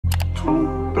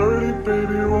2:30,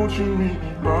 baby, won't you meet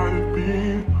me by the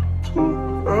beam? Too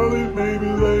early, baby,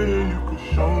 later you could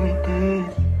show me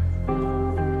things.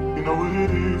 You know what it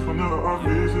is whenever I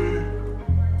visit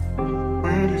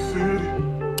Windy City.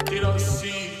 You don't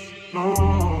see, no,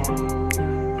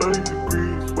 30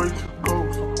 degrees, way to go,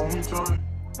 so hold me tight.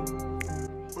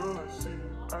 Will I see you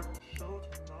at the show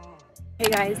tonight? Hey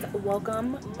guys,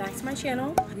 welcome back to my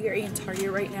channel. We are in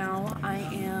Target right now. I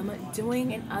am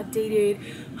doing an updated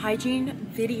hygiene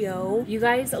video. You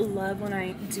guys love when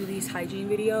I do these hygiene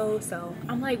videos, so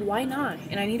I'm like, why not?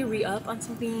 And I need to re-up on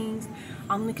some things.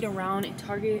 I'm looking around and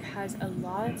Target has a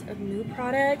lot of new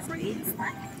products.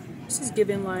 This is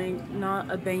giving like not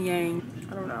a bang-yang.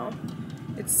 I don't know.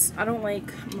 I don't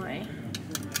like my...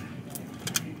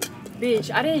 Bitch,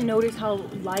 I didn't notice how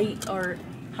light or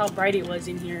how bright it was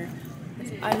in here.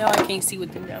 I know I can't see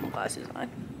with them damn glasses on.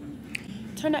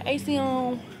 Turn the AC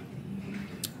on.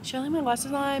 Should I leave my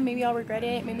glasses on? Maybe I'll regret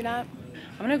it, maybe not.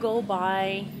 I'm gonna go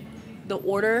by the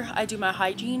order I do my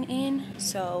hygiene in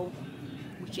so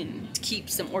we can keep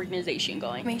some organization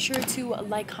going. Make sure to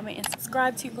like, comment, and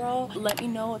subscribe to girl. Let me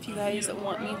know if you guys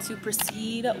want me to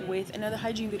proceed with another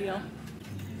hygiene video.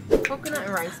 Coconut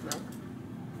and rice milk.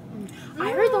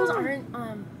 I heard those aren't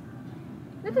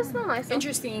It does smell nice.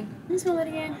 interesting. Can you smell that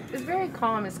again? It's very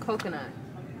calm. It's coconut.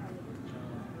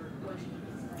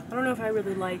 I don't know if I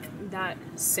really like that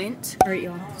scent. Alright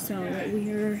y'all, so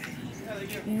we're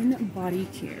in body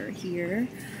care here.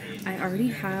 I already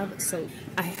have soap.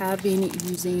 I have been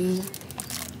using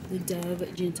the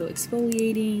Dove Gentle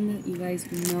Exfoliating. You guys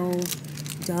know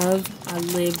Dove. I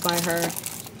live by her.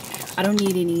 I don't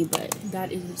need any, but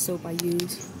that is the soap I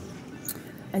use.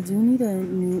 I do need a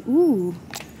new... Ooh.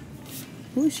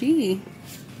 Who is she?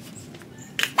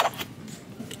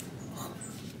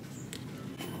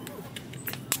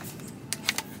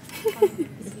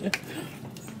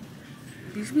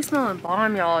 These be smelling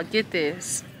bomb, y'all. Get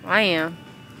this. I am.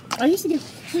 I used to get...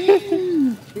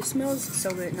 This smells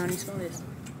so good. Nani, smell this.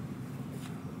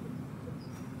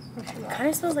 It kind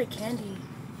of smells like candy.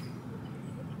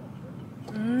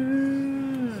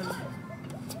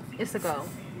 It's a go.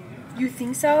 You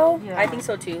think so? Yeah. I think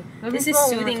so too. Let This me is smell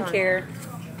one soothing more time. care.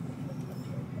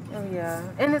 Oh yeah.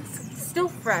 And it's still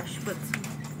fresh, but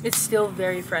It's still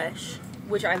very fresh,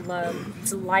 which I love.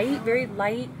 It's light, very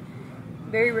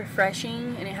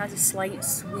refreshing, and it has a slight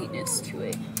sweetness to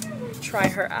it. Try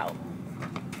her out.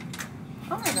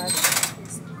 oh my gosh.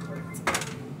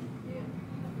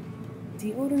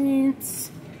 Deodorant.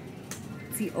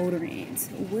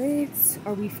 What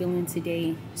are we feeling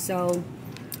today? So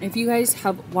if you guys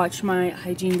have watched my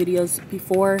hygiene videos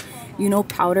before, you know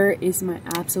powder is my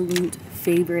absolute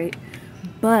favorite,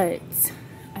 but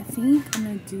I think I'm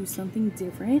gonna do something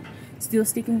different. Still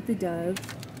sticking with the Dove.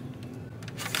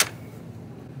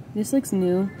 This looks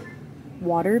new.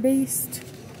 Water based.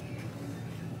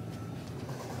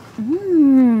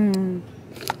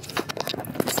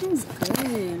 This smells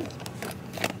good.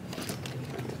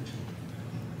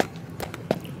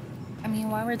 I mean,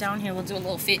 while we're down here, we'll do a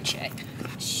little fit check.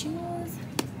 Shoes,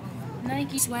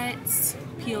 Nike sweats,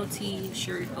 POT,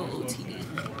 shirt, OOTD.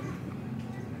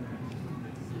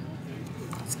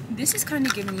 This is kind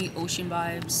of giving me ocean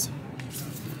vibes.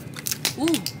 Ooh.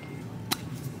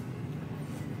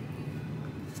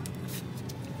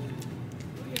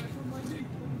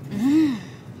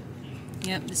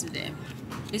 Yep, this is it.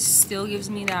 This still gives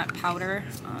me that powder.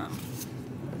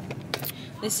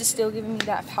 This is still giving me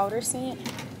that powder scent,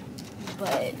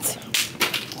 but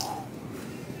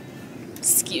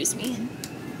excuse me.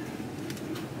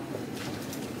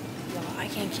 Well, I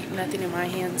can't keep nothing in my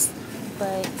hands,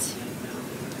 but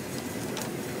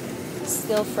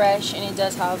still fresh, and it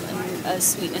does have a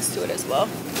sweetness to it as well.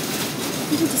 What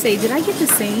did you say? Did I get the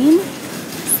same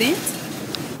scent?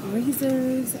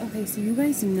 Razors. Okay, so you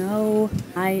guys know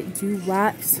I do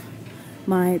wax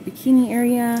my bikini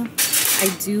area. I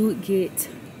do get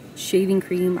shaving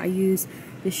cream. I use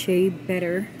the Shea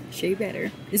Better.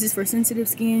 This is for sensitive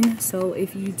skin, so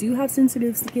if you do have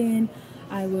sensitive skin,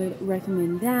 I would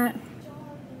recommend that.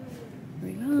 There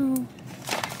we go.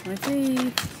 My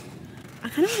fave. I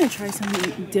kind of want to try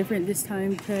something different this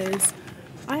time because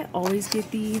I always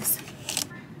get these.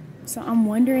 So I'm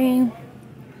wondering.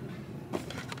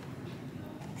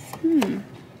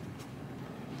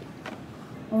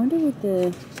 I wonder what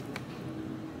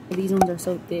these ones are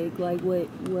so thick. Like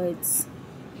what's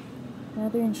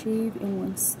lather and shave in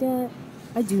one step.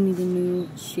 I do need a new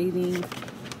shaving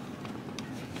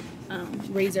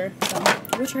razor, so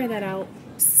we'll try that out.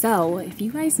 So if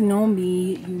you guys know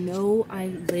me, you know I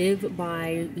live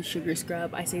by the sugar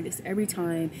scrub. I say this every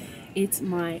time. It's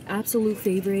my absolute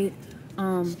favorite.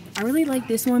 I really like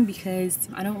this one because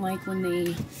I don't like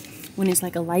when it's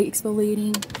like a light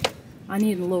exfoliating. I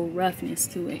need a little roughness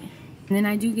to it. And then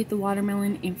I do get the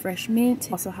watermelon and fresh mint.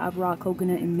 Also have raw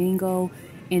coconut and mango,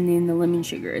 and then the lemon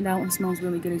sugar. That one smells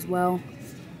really good as well.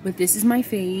 But this is my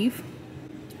fave.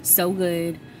 So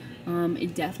good.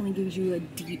 It definitely gives you a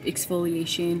deep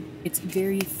exfoliation. It's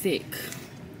very thick.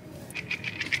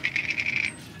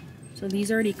 So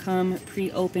these already come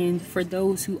pre-opened. For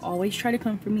those who always try to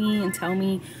come for me and tell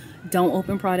me don't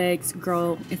open products,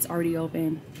 girl, it's already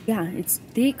open. Yeah, it's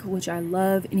thick, which I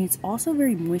love, and it's also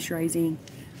very moisturizing.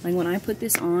 Like when I put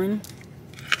this on,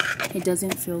 it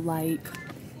doesn't feel like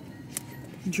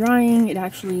drying. It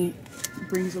actually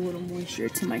brings a little moisture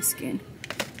to my skin.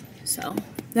 So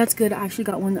that's good. I actually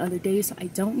got one the other day, so I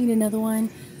don't need another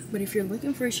one. But if you're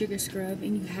looking for a sugar scrub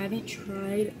and you haven't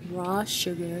tried raw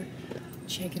sugar,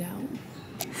 check it out.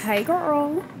 Hey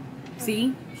girl.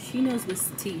 See, she knows what's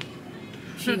tea.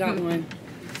 She got one.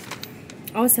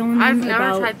 I was telling them I've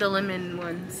never tried the lemon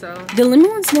one, so. The lemon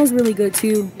one smells really good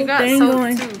too. You got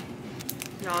soap too.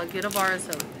 Y'all get a bar of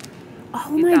soap.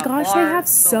 Oh my gosh, they have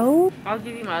soap. I'll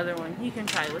give you my other one. You can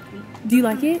try it with me. Do you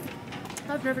like it?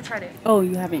 I've never tried it. Oh,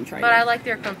 you haven't tried it. But I like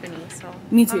their company, so.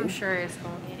 Me too. I'm sure it's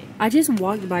going to hit. I just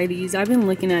walked by these. I've been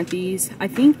looking at these. I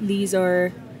think these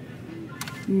are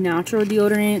natural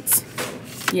deodorants.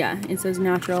 Yeah, it says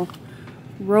natural.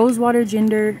 Rosewater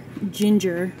ginger,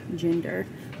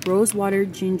 rosewater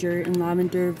ginger, and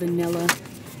lavender vanilla.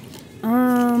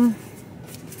 I'm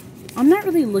not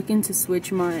really looking to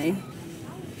switch my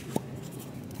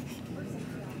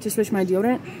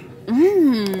deodorant.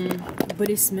 But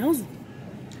it smells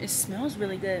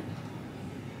really good.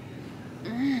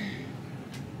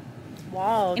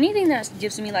 Wow. Anything that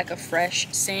gives me like a fresh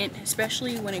scent,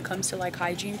 especially when it comes to like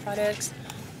hygiene products,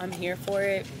 I'm here for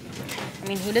it. I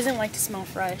mean, who doesn't like to smell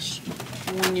fresh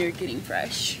when you're getting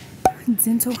fresh?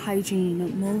 Dental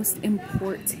hygiene, most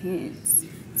important.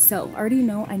 So, I already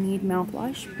know I need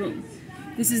mouthwash. Boom.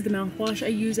 This is the mouthwash I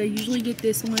use. I usually get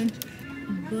this one,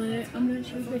 but I'm not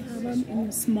sure if they have them in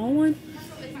the small one.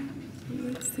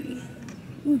 Let's see.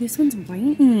 Ooh, this one's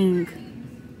whitening.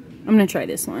 I'm gonna try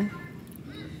this one.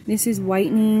 This is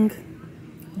whitening,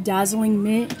 dazzling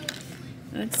mint.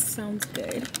 That sounds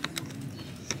good.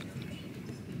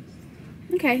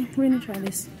 Okay, we're gonna try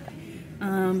this.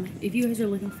 If you guys are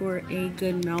looking for a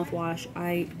good mouthwash,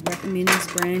 I recommend this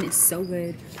brand. It's so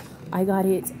good. I got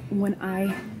it when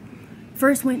I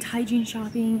first went hygiene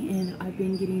shopping, and I've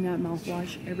been getting that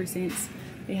mouthwash ever since.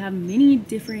 They have many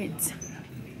different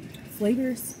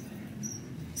flavors,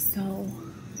 so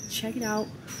check it out.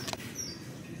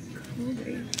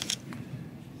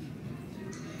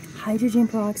 Hydrogen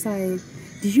peroxide.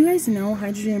 Did you guys know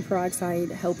hydrogen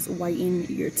peroxide helps whiten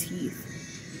your teeth?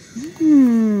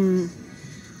 I'm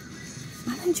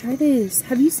gonna try this.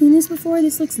 Have you seen this before?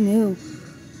 This looks new.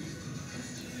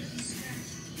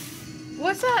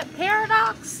 What's that?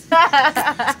 Paradox?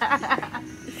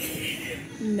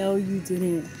 No, you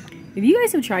didn't. If you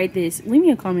guys have tried this, leave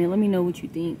me a comment. Let me know what you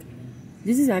think.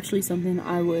 This is actually something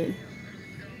I would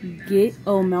get.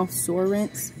 Oh, mouth sore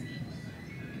rinse.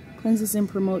 Cleanses and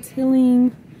promotes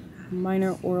healing.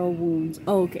 Minor oral wounds.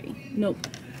 Oh, okay. Nope.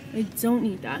 I don't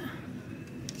need that.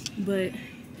 But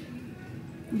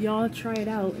y'all try it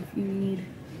out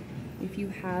if you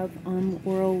have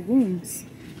oral wounds.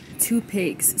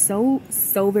 Toothpicks, so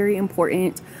very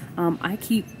important. I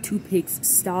keep toothpicks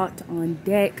stocked on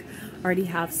deck. Already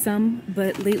have some,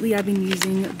 but lately I've been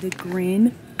using the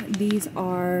Grin. These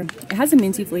are, it has a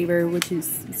minty flavor, which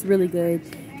is, it's really good,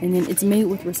 and then it's made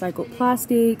with recycled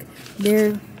plastic.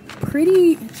 They're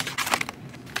pretty,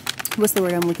 what's the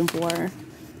word I'm looking for,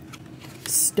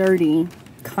 sturdy,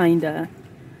 kinda.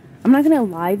 I'm not gonna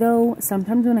lie though,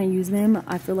 sometimes when I use them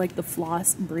I feel like the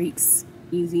floss breaks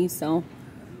easy, so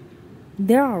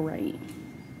they're alright.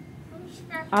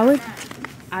 I would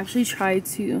actually try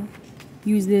to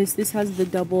use this. This has the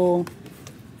double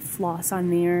floss on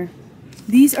there.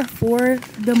 These are for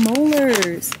the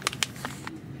molars.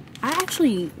 I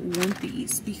actually want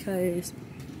these because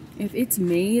if it's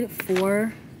made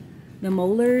for the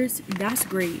molars, that's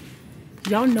great.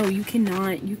 Y'all know you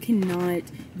cannot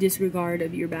disregard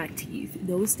of your back teeth.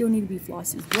 Those still need to be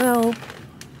flossed as well.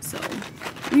 So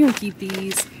we're gonna keep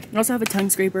these. I also have a tongue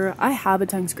scraper. I have a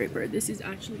tongue scraper. This is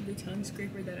actually the tongue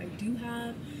scraper that I do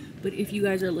have. But if you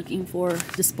guys are looking for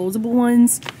disposable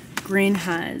ones, Grin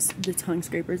has the tongue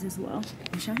scrapers as well.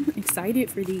 Which I'm excited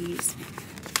for these.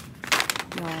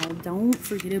 Y'all, don't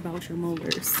forget about your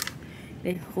molars.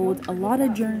 They hold a lot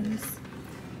of germs.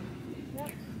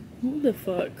 Who the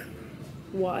fuck?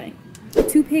 Why?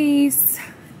 Toothpaste.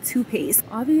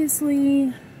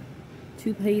 Obviously,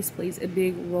 Toothpaste plays a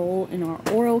big role in our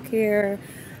oral care.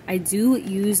 I do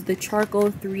use the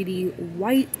charcoal 3D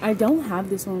white. I don't have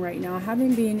this one right now. I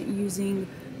haven't been using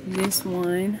this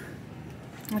one.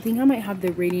 I think I might have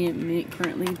the Radiant Mint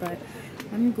currently, but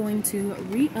I'm going to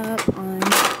re-up on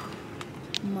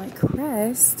my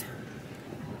Crest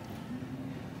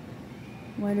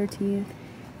whiter teeth.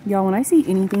 Y'all, when I see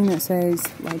anything that says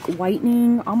like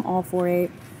whitening, I'm all for it.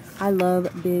 I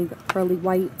love big pearly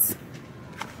whites.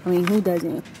 I mean, who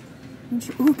doesn't?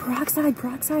 Ooh,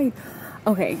 peroxide.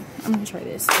 Okay, I'm gonna try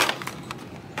this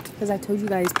because I told you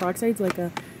guys peroxide's like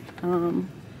a I don't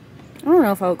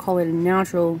know if I would call it a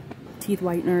natural teeth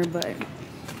whitener, but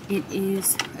it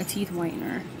is a teeth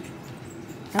whitener.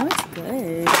 That looks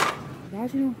good.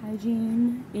 Vaginal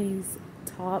Hygiene is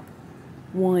top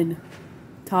one.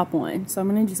 So I'm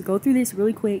gonna just go through this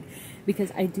really quick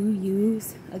because I do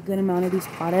use a good amount of these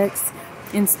products.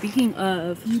 And speaking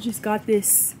of, you just got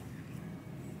this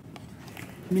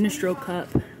menstrual cup.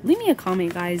 Leave me a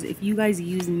comment, guys, if you guys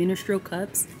use menstrual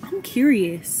cups. I'm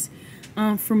curious.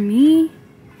 For me,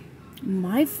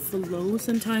 my flow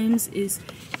sometimes is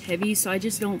heavy, so I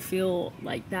just don't feel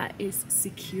like that is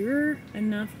secure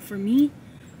enough for me.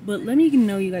 But let me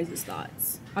know you guys'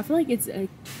 thoughts. I feel like it's a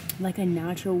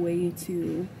natural way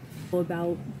to go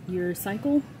about your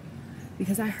cycle,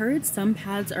 because I heard some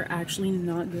pads are actually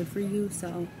not good for you.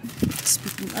 So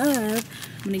speaking of,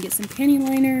 I'm gonna get some panty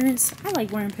liners. I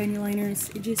like wearing panty liners.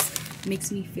 It just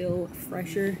makes me feel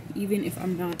fresher even if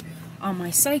I'm not on my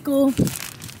cycle.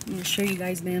 I'm gonna show you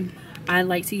guys them. I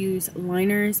like to use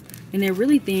liners, and they're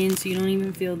really thin so you don't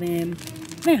even feel them.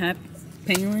 I haven't had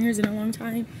panty liners in a long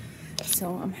time,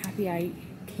 so I'm happy I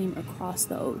came across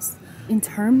those. In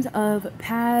terms of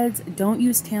pads, don't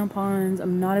use tampons.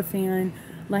 I'm not a fan.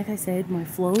 Like I said, my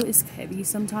flow is heavy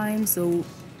sometimes, so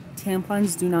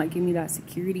tampons do not give me that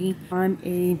security. I'm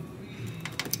a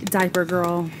diaper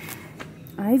girl.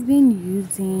 I've been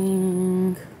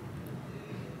using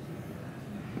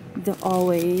the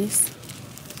Always.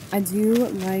 I do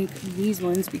like these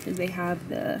ones because they have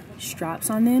the straps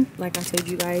on them. Like I told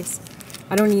you guys,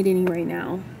 I don't need any right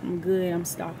now. I'm good, I'm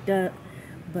stocked up,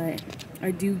 but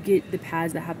I do get the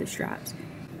pads that have the straps.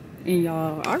 And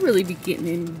y'all, I really be getting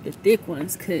in the thick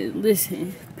ones, cause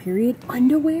listen, period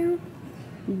underwear?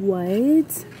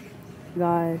 What?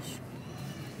 Gosh.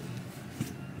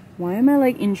 Why am I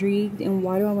like intrigued, and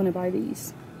why do I want to buy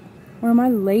these? Or am I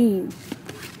late?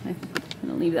 I'm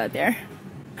gonna leave that there.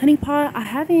 Honey Pot, I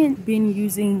haven't been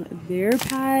using their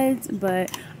pads,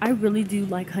 but I really do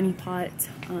like Honey Pot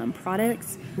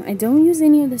products. I don't use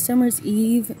any of the Summer's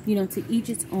Eve, you know, to each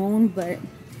its own, but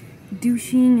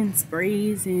douching and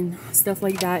sprays and stuff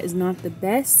like that is not the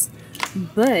best.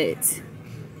 But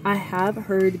I have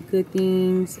heard good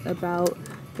things about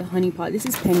the Honey Pot. This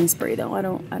is penny spray though. I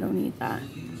don't need that.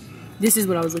 This is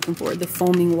what I was looking for, the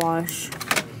foaming wash.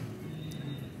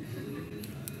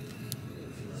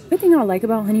 The thing I like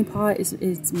about Honey Pot is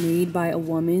it's made by a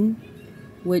woman,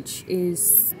 which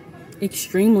is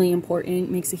extremely important. It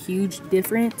makes a huge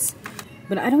difference.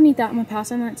 But I don't need that. I'm gonna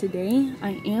pass on that today.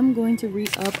 I am going to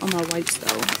re-up on my wipes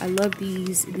though. I love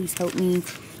these. These help me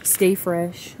stay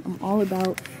fresh. I'm all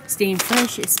about staying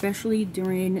fresh, especially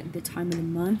during the time of the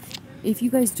month. If you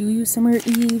guys do use Summer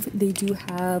Eve, they do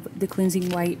have the cleansing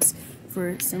wipes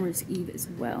for Summer's Eve as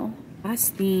well.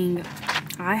 Last thing,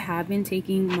 I have been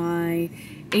taking my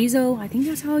Azo, I think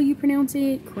that's how you pronounce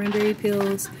it, cranberry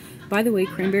pills. By the way,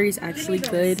 cranberry is actually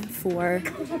good for,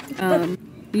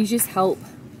 these just help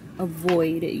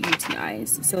avoid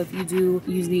UTIs. So if you do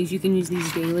use these, you can use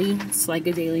these daily. It's like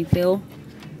a daily pill.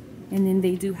 And then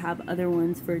they do have other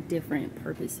ones for different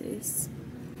purposes.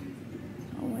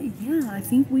 Oh yeah, I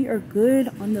think we are good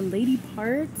on the lady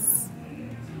parts.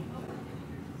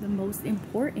 The most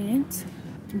important.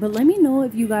 But let me know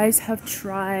if you guys have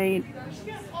tried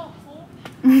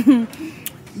the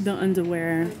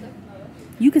underwear.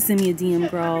 You can send me a DM,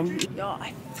 girl. Y'all,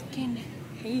 I freaking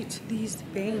hate these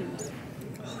bangs.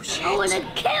 Oh shit. I wanna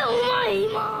kill my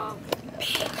mom,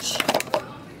 bitch.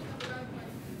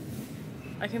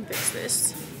 I can fix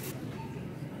this.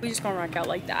 We just gonna rock out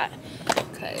like that.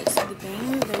 Cause the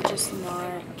bangs, they're just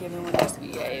not giving what else we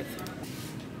gave.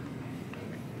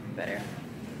 Better.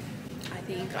 I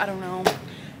think, I don't know.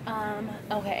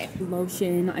 Okay.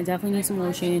 Lotion. I definitely need some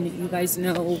lotion. You guys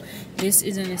know this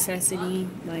is a necessity.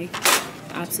 Like,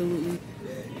 absolutely.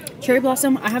 Cherry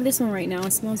Blossom. I have this one right now.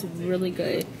 It smells really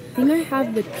good. I think I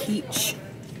have the peach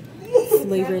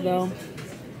flavor though.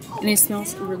 And it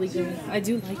smells really good. I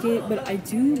do like it, but I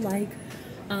do like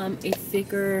a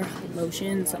thicker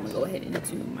lotion. So I'm gonna go ahead and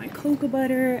do my cocoa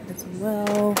butter as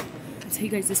well. tell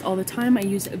you guys this all the time. I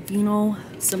use Vino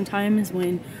sometimes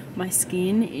when my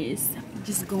skin is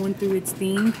just going through its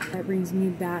thing. That brings me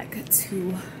back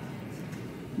to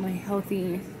my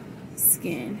healthy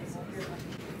skin.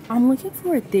 I'm looking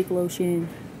for a thick lotion,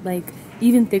 like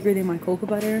even thicker than my cocoa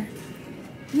butter.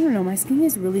 I don't know, my skin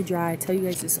is really dry. I tell you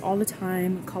guys this all the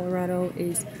time. Colorado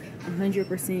is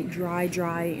 100%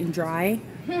 dry, and dry.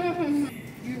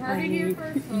 You heard it here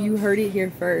first. You heard it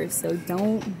here first. So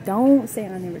don't say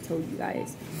I never told you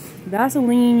guys.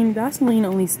 Vaseline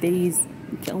only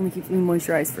keeps me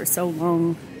moisturized for so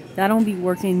long. That don't be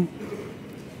working.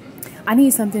 I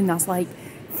need something that's like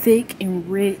thick and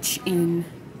rich. And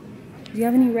do you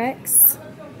have any Rex?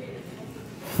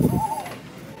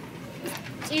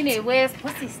 Anyways,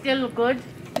 pussy still look good.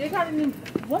 They got any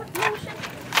what lotion?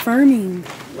 Firming.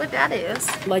 What that is?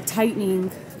 Like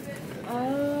tightening.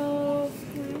 Oh.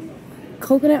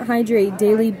 Coconut Hydrate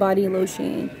Daily Body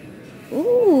Lotion.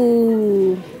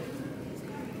 Ooh.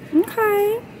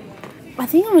 Okay. I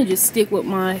think I'm gonna just stick with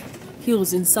my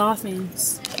Heals and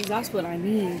Softens, because that's what I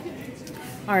need.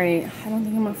 Alright, I don't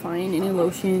think I'm gonna find any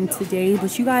lotion today,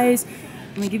 but you guys,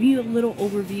 I'm gonna give you a little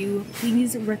overview.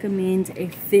 Please recommend a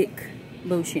thick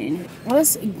lotion. I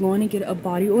was going to get a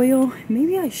body oil.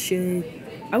 Maybe I should.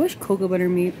 I wish cocoa butter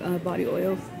made body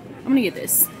oil. I'm gonna get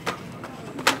this.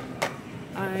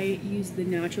 I use the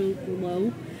Natural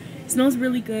Glow. It smells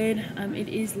really good. It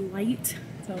is light,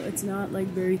 so it's not like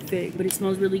very thick, but it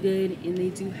smells really good. And they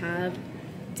do have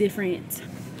different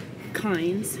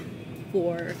kinds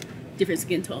for different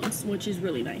skin tones, which is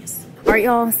really nice. All right,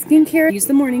 y'all, skincare. Use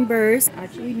the Morning Burst. I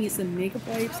actually need some makeup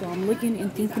wipes, so I'm looking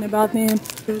and thinking about them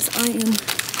because I am.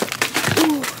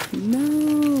 Oh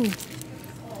no,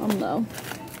 I'm low.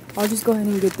 I'll just go ahead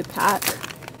and get the pack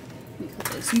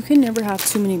because you can never have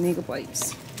too many makeup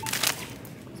wipes.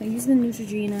 So I use the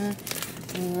Neutrogena.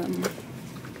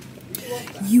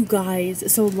 You guys,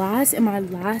 so in my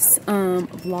last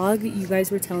vlog, you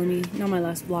guys were telling me, not my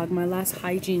last vlog, my last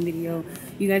hygiene video,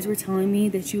 you guys were telling me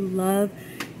that you love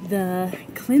the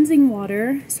cleansing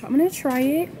water. So I'm gonna try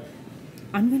it.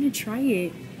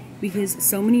 Because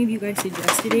so many of you guys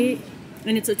suggested it,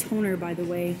 and it's a toner, by the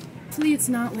way. Hopefully it's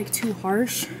not like too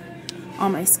harsh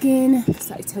on my skin,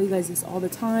 because I tell you guys this all the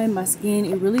time. My skin,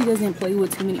 it really doesn't play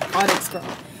with too many products, girl.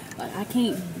 But I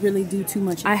can't really do too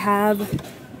much. I have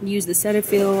used the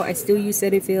Cetaphil. I still use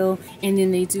Cetaphil, and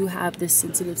then they do have this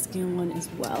sensitive skin one as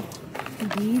well.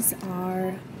 These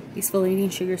are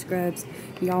exfoliating sugar scrubs.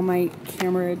 Y'all, my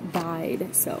camera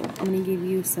died, so I'm gonna give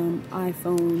you some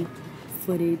iPhone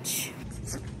footage.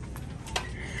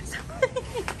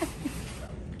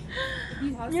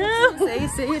 Yeah.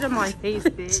 Say it in my face,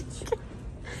 bitch.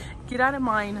 Get out of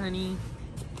mine, honey.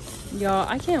 Y'all,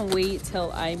 I can't wait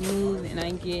till I move and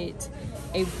I get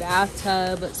a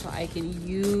bathtub so I can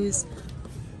use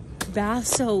bath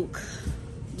soak.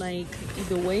 Like,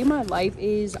 the way my life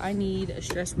is, I need a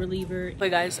stress reliever.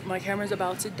 But guys, my camera's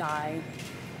about to die.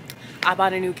 I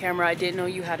bought a new camera. I didn't know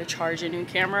you had to charge a new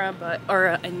camera, or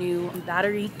a new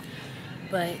battery.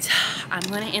 But I'm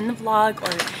gonna end the vlog,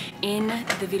 or end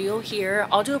the video here.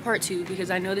 I'll do a part 2 because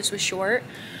I know this was short.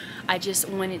 I just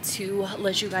wanted to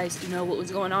let you guys know what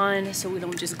was going on, so we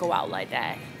don't just go out like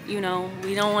that. You know,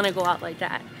 we don't want to go out like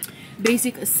that.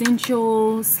 Basic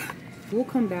essentials. We'll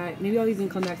come back. Maybe I'll even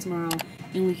come back tomorrow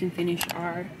and we can finish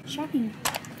our shopping.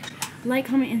 Like,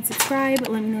 comment, and subscribe.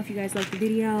 Let me know if you guys like the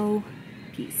video.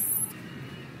 Peace.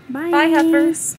 Bye. Bye, heifers.